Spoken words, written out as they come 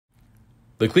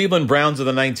The Cleveland Browns of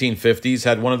the 1950s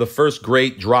had one of the first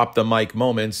great drop-the-mic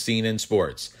moments seen in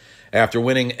sports. After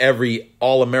winning every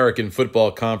All-American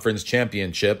Football Conference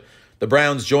championship, the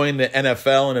Browns joined the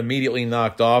NFL and immediately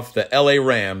knocked off the LA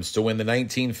Rams to win the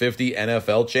 1950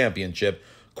 NFL championship,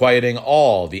 quieting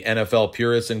all the NFL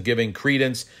purists and giving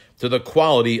credence to the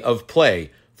quality of play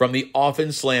from the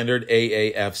often slandered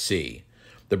AAFC.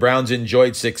 The Browns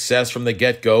enjoyed success from the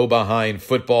get-go behind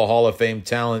Football Hall of Fame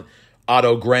talent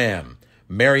Otto Graham,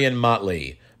 Marion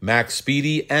Motley, Max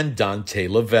Speedy, and Dante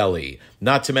Lavelli,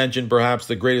 not to mention perhaps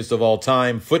the greatest of all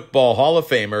time, Football Hall of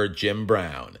Famer Jim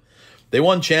Brown. They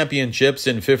won championships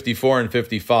in 54 and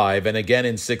 55, and again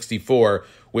in 64,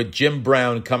 with Jim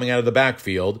Brown coming out of the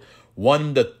backfield,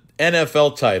 won the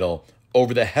NFL title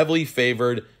over the heavily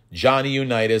favored Johnny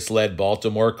Unitas-led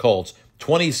Baltimore Colts,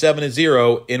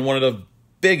 27-0 in one of the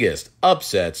biggest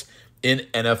upsets in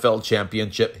NFL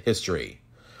championship history.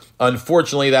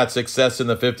 Unfortunately, that success in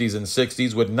the 50s and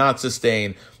 60s would not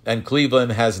sustain, and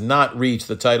Cleveland has not reached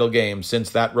the title game since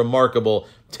that remarkable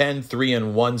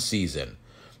 10-3-1 season.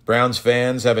 Browns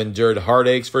fans have endured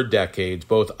heartaches for decades,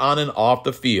 both on and off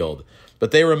the field, but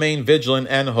they remain vigilant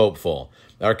and hopeful.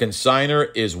 Our consignor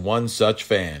is one such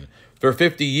fan. For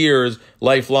 50 years,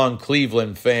 lifelong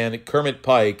Cleveland fan Kermit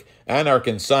Pike and our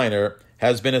consignor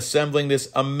has been assembling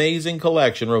this amazing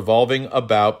collection revolving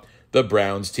about the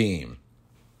Browns team.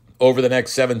 Over the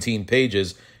next 17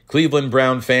 pages, Cleveland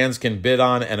Brown fans can bid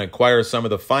on and acquire some of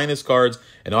the finest cards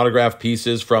and autograph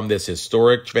pieces from this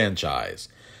historic franchise.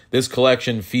 This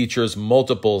collection features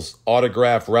multiple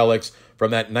autograph relics from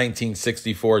that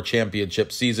 1964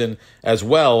 championship season, as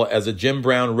well as a Jim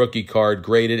Brown rookie card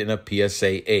graded in a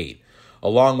PSA 8.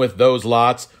 Along with those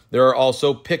lots, there are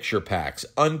also picture packs,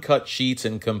 uncut sheets,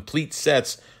 and complete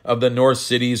sets of the North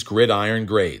City's gridiron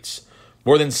greats.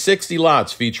 More than 60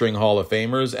 lots featuring Hall of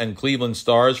Famers and Cleveland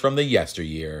stars from the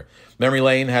yesteryear. Memory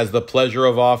Lane has the pleasure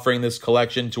of offering this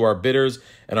collection to our bidders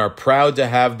and are proud to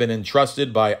have been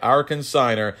entrusted by our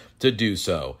consignor to do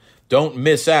so. Don't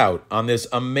miss out on this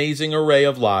amazing array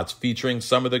of lots featuring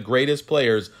some of the greatest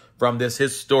players from this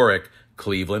historic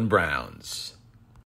Cleveland Browns.